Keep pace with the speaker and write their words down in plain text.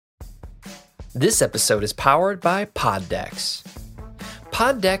This episode is powered by Poddecks.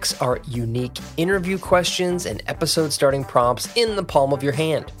 Poddecks are unique interview questions and episode starting prompts in the palm of your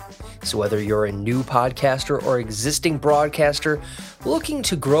hand. So whether you're a new podcaster or existing broadcaster looking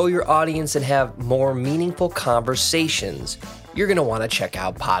to grow your audience and have more meaningful conversations, you're going to want to check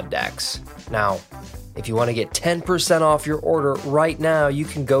out Poddecks. Now, if you want to get 10% off your order right now, you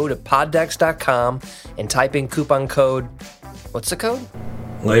can go to poddecks.com and type in coupon code. What's the code?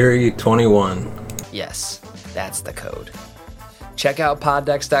 Larry21. Yes, that's the code. Check out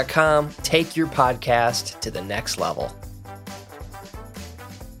poddecks.com. Take your podcast to the next level.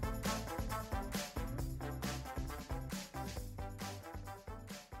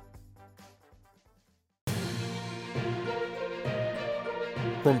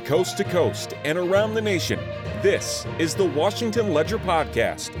 From coast to coast and around the nation, this is the Washington Ledger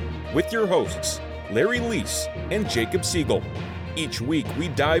Podcast with your hosts, Larry Leese and Jacob Siegel. Each week, we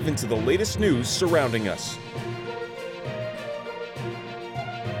dive into the latest news surrounding us.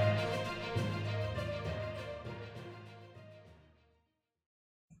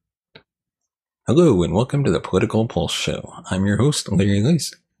 Hello, and welcome to the Political Pulse Show. I'm your host, Larry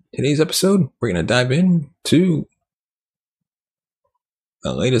Leese. Today's episode, we're going to dive into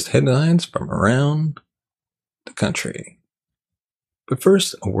the latest headlines from around the country. But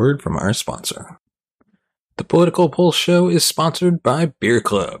first, a word from our sponsor. The Political Pulse Show is sponsored by Beer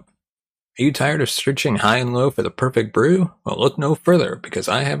Club. Are you tired of searching high and low for the perfect brew? Well, look no further, because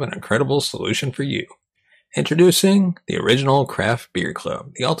I have an incredible solution for you. Introducing the Original Craft Beer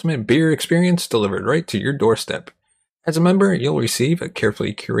Club, the ultimate beer experience delivered right to your doorstep. As a member, you'll receive a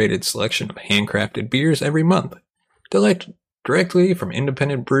carefully curated selection of handcrafted beers every month, directly from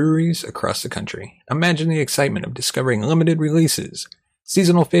independent breweries across the country. Imagine the excitement of discovering limited releases,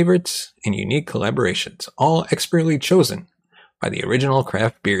 seasonal favorites, and unique collaborations, all expertly chosen by the Original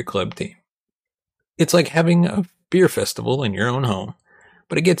Craft Beer Club team. It's like having a beer festival in your own home,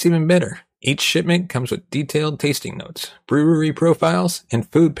 but it gets even better. Each shipment comes with detailed tasting notes, brewery profiles,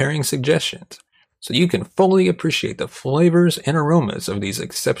 and food pairing suggestions, so you can fully appreciate the flavors and aromas of these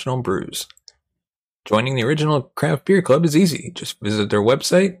exceptional brews. Joining the Original Craft Beer Club is easy. Just visit their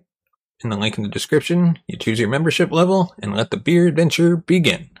website. In the link in the description, you choose your membership level and let the beer adventure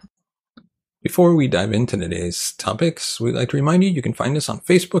begin. Before we dive into today's topics, we'd like to remind you can find us on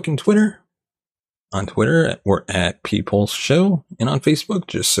Facebook and Twitter. On Twitter, we're at PPulse Show, and on Facebook,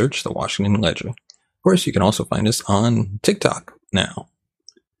 just search the Washington Ledger. Of course, you can also find us on TikTok now.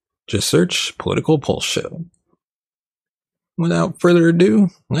 Just search Political Pulse Show. Without further ado,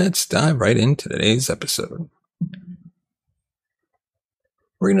 let's dive right into today's episode.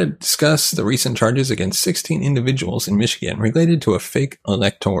 We're going to discuss the recent charges against 16 individuals in Michigan related to a fake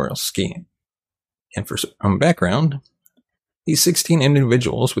electoral scheme. And for some background, these 16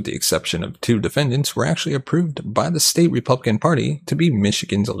 individuals, with the exception of 2 defendants, were actually approved by the state Republican Party to be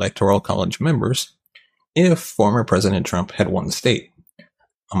Michigan's Electoral College members if former President Trump had won the state.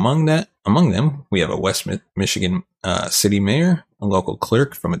 Among them, we have a West Michigan city mayor, a local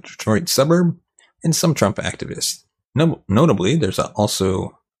clerk from a Detroit suburb, and some Trump activists. Notably, there's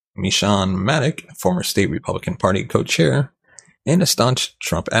also Meshawn Maddock, former state Republican Party co-chair, and a staunch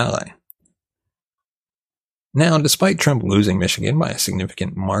Trump ally. Now, despite Trump losing Michigan by a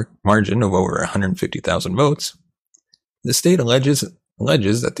significant margin of over 150,000 votes, the state alleges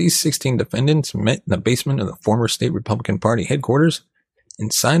that these 16 defendants met in the basement of the former state Republican Party headquarters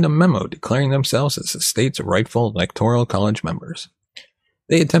and signed a memo declaring themselves as the state's rightful electoral college members.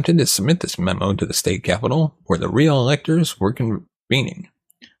 They attempted to submit this memo to the state capitol, where the real electors were convening,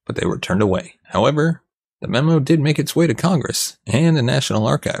 but they were turned away. However, the memo did make its way to Congress and the National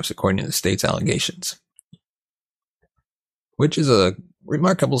Archives, according to the state's allegations, which is a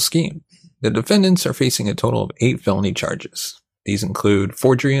remarkable scheme. The defendants are facing a total of 8 felony charges. These include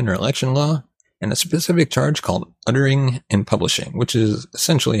forgery under election law, and a specific charge called uttering and publishing, which is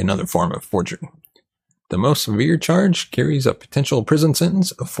essentially another form of forgery. The most severe charge carries a potential prison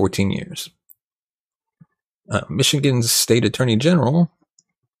sentence of 14 years. Michigan's State Attorney General,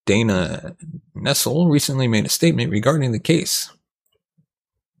 Dana Nessel, recently made a statement regarding the case.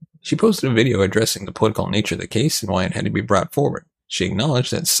 She posted a video addressing the political nature of the case and why it had to be brought forward. She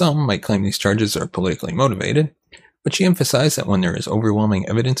acknowledged that some might claim these charges are politically motivated, but she emphasized that when there is overwhelming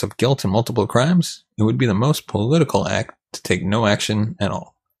evidence of guilt in multiple crimes, it would be the most political act to take no action at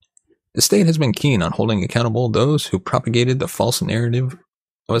all. The state has been keen on holding accountable those who propagated the false narrative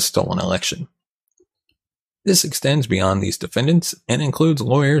of a stolen election. This extends beyond these defendants and includes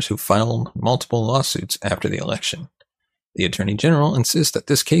lawyers who filed multiple lawsuits after the election. The Attorney General insists that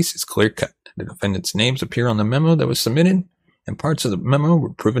this case is clear-cut. The defendants' names appear on the memo that was submitted, and parts of the memo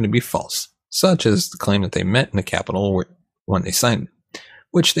were proven to be false. such as the claim that they met in the Capitol when they signed it,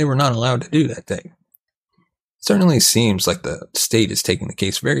 which they were not allowed to do that day. It certainly seems like the state is taking the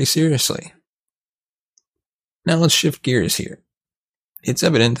case very seriously. Now let's shift gears here. It's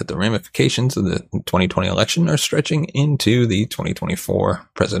evident that the ramifications of the 2020 election are stretching into the 2024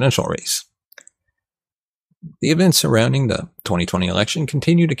 presidential race. The events surrounding the 2020 election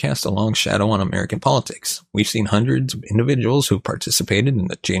continue to cast a long shadow on American politics. We've seen hundreds of individuals who participated in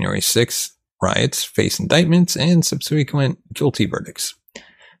the January 6th riots face indictments and subsequent guilty verdicts.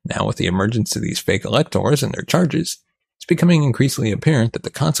 Now, with the emergence of these fake electors and their charges, it's becoming increasingly apparent that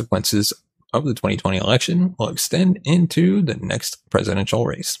the consequences of the 2020 election will extend into the next presidential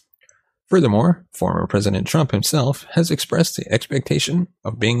race. Furthermore, former President Trump himself has expressed the expectation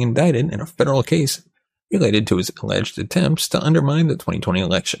of being indicted in a federal case related to his alleged attempts to undermine the 2020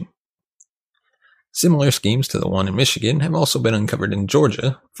 election. Similar schemes to the one in Michigan have also been uncovered in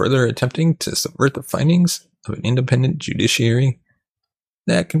Georgia, further attempting to subvert the findings of an independent judiciary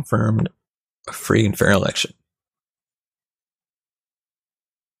that confirmed a free and fair election.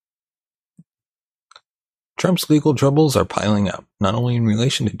 Trump's legal troubles are piling up, not only in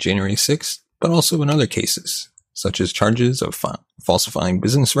relation to January 6th, but also in other cases, such as charges of falsifying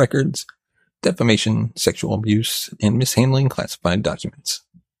business records, defamation, sexual abuse, and mishandling classified documents.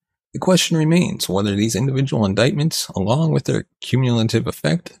 The question remains whether these individual indictments, along with their cumulative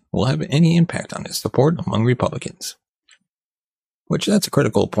effect, will have any impact on his support among Republicans. Which that's a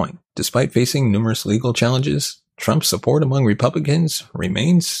critical point. Despite facing numerous legal challenges, Trump's support among Republicans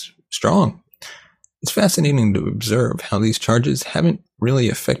remains strong. It's fascinating to observe how these charges haven't really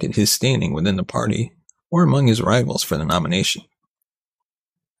affected his standing within the party or among his rivals for the nomination.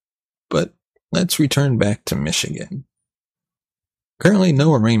 But let's return back to Michigan. Currently,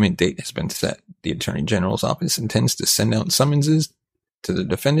 no arraignment date has been set. The Attorney General's office intends to send out summonses to the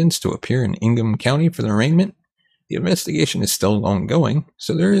defendants to appear in Ingham County for the arraignment. The investigation is still ongoing,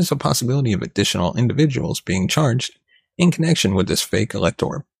 so there is a possibility of additional individuals being charged in connection with this fake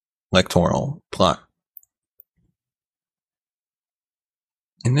electoral plot.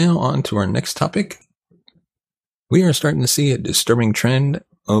 And now on to our next topic. We are starting to see a disturbing trend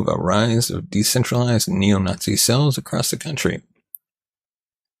of a rise of decentralized neo-Nazi cells across the country.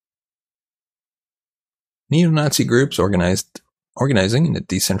 Neo-Nazi groups organizing in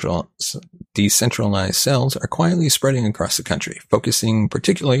the decentralized cells are quietly spreading across the country, focusing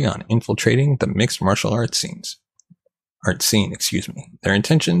particularly on infiltrating the mixed martial arts scene. Their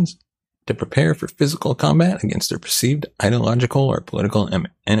intentions to prepare for physical combat against their perceived ideological or political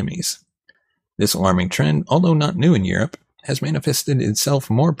enemies. This alarming trend, although not new in Europe, has manifested itself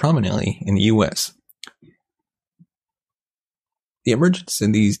more prominently in the U.S. The emergence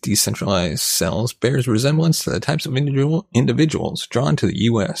of these decentralized cells bears resemblance to the types of individuals drawn to the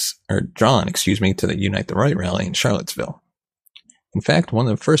Unite the Right rally in Charlottesville. In fact, one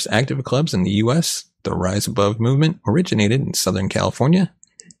of the first active clubs in the U.S., the Rise Above movement, originated in Southern California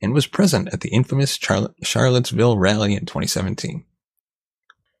and was present at the infamous Charlottesville rally in 2017.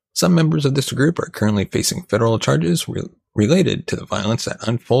 Some members of this group are currently facing federal charges related to the violence that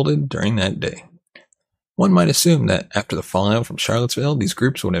unfolded during that day. One might assume that after the fallout from Charlottesville, these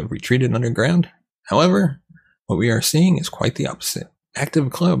groups would have retreated underground. However, what we are seeing is quite the opposite. Active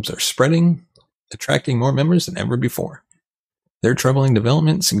clubs are spreading, attracting more members than ever before. Their troubling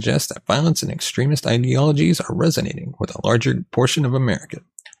development suggests that violence and extremist ideologies are resonating with a larger portion of America,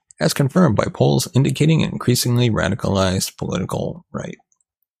 as confirmed by polls indicating an increasingly radicalized political right.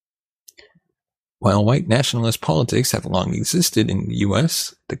 While white nationalist politics have long existed in the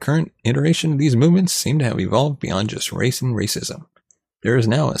U.S., the current iteration of these movements seem to have evolved beyond just race and racism. There is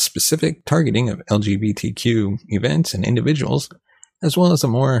now a specific targeting of LGBTQ events and individuals, as well as a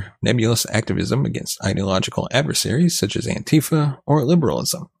more nebulous activism against ideological adversaries such as Antifa or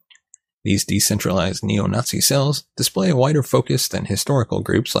liberalism. These decentralized neo-Nazi cells display a wider focus than historical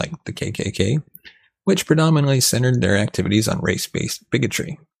groups like the KKK, which predominantly centered their activities on race-based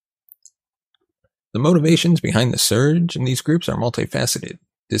bigotry. The motivations behind the surge in these groups are multifaceted.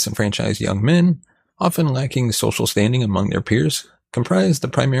 Disenfranchised young men, often lacking social standing among their peers, comprise the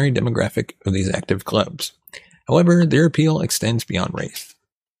primary demographic of these active clubs. However, their appeal extends beyond race.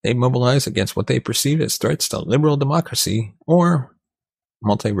 They mobilize against what they perceive as threats to liberal democracy or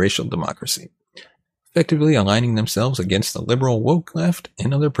multiracial democracy, effectively aligning themselves against the liberal woke left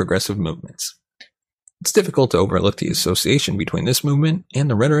and other progressive movements. It's difficult to overlook the association between this movement and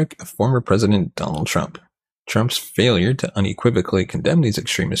the rhetoric of former President Donald Trump. Trump's failure to unequivocally condemn these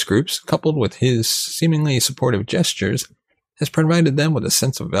extremist groups, coupled with his seemingly supportive gestures, has provided them with a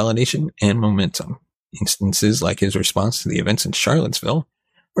sense of validation and momentum. Instances like his response to the events in Charlottesville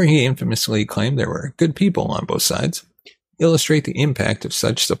where he infamously claimed there were good people on both sides, illustrate the impact of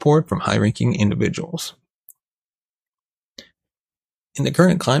such support from high-ranking individuals. In the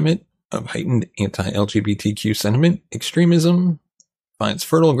current climate of heightened anti-LGBTQ sentiment, extremism finds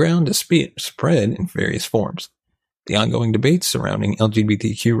fertile ground to spread in various forms. The ongoing debates surrounding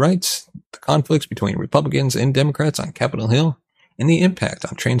LGBTQ rights, the conflicts between Republicans and Democrats on Capitol Hill, and the impact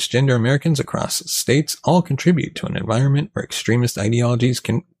on transgender Americans across states all contribute to an environment where extremist ideologies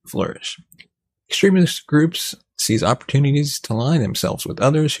can flourish. Extremist groups seize opportunities to align themselves with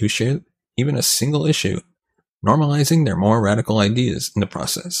others who share even a single issue, normalizing their more radical ideas in the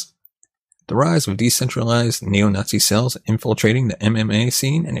process. The rise of decentralized neo-Nazi cells infiltrating the MMA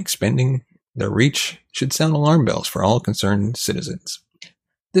scene and expanding their reach should sound alarm bells for all concerned citizens.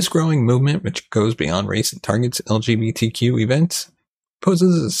 This growing movement, which goes beyond race and targets LGBTQ events,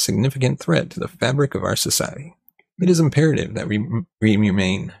 poses a significant threat to the fabric of our society. It is imperative that we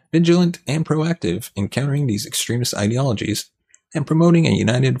remain vigilant and proactive in countering these extremist ideologies and promoting a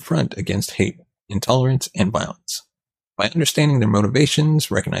united front against hate, intolerance, and violence. By understanding their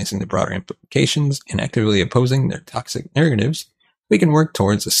motivations, recognizing the broader implications, and actively opposing their toxic narratives, we can work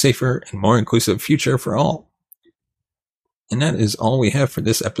towards a safer and more inclusive future for all. And that is all we have for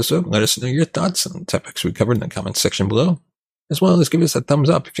this episode. Let us know your thoughts on the topics we covered in the comments section below, as well as give us a thumbs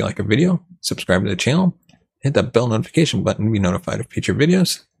up if you like our video, subscribe to the channel, hit that bell notification button to be notified of future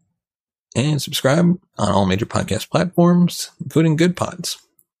videos, and subscribe on all major podcast platforms, including Good Pods.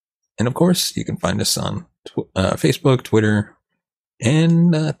 And of course, you can find us on Facebook, Twitter,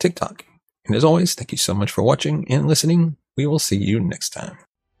 and TikTok. And as always, thank you so much for watching and listening. We will see you next time.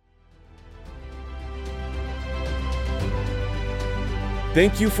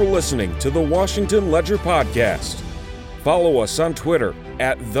 Thank you for listening to the Washington Ledger Podcast. Follow us on Twitter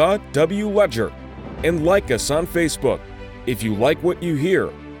at @TheWLedger and like us on Facebook. If you like what you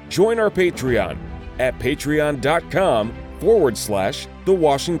hear, join our Patreon at patreon.com/The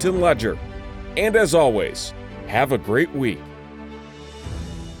Washington Ledger. And as always, have a great week.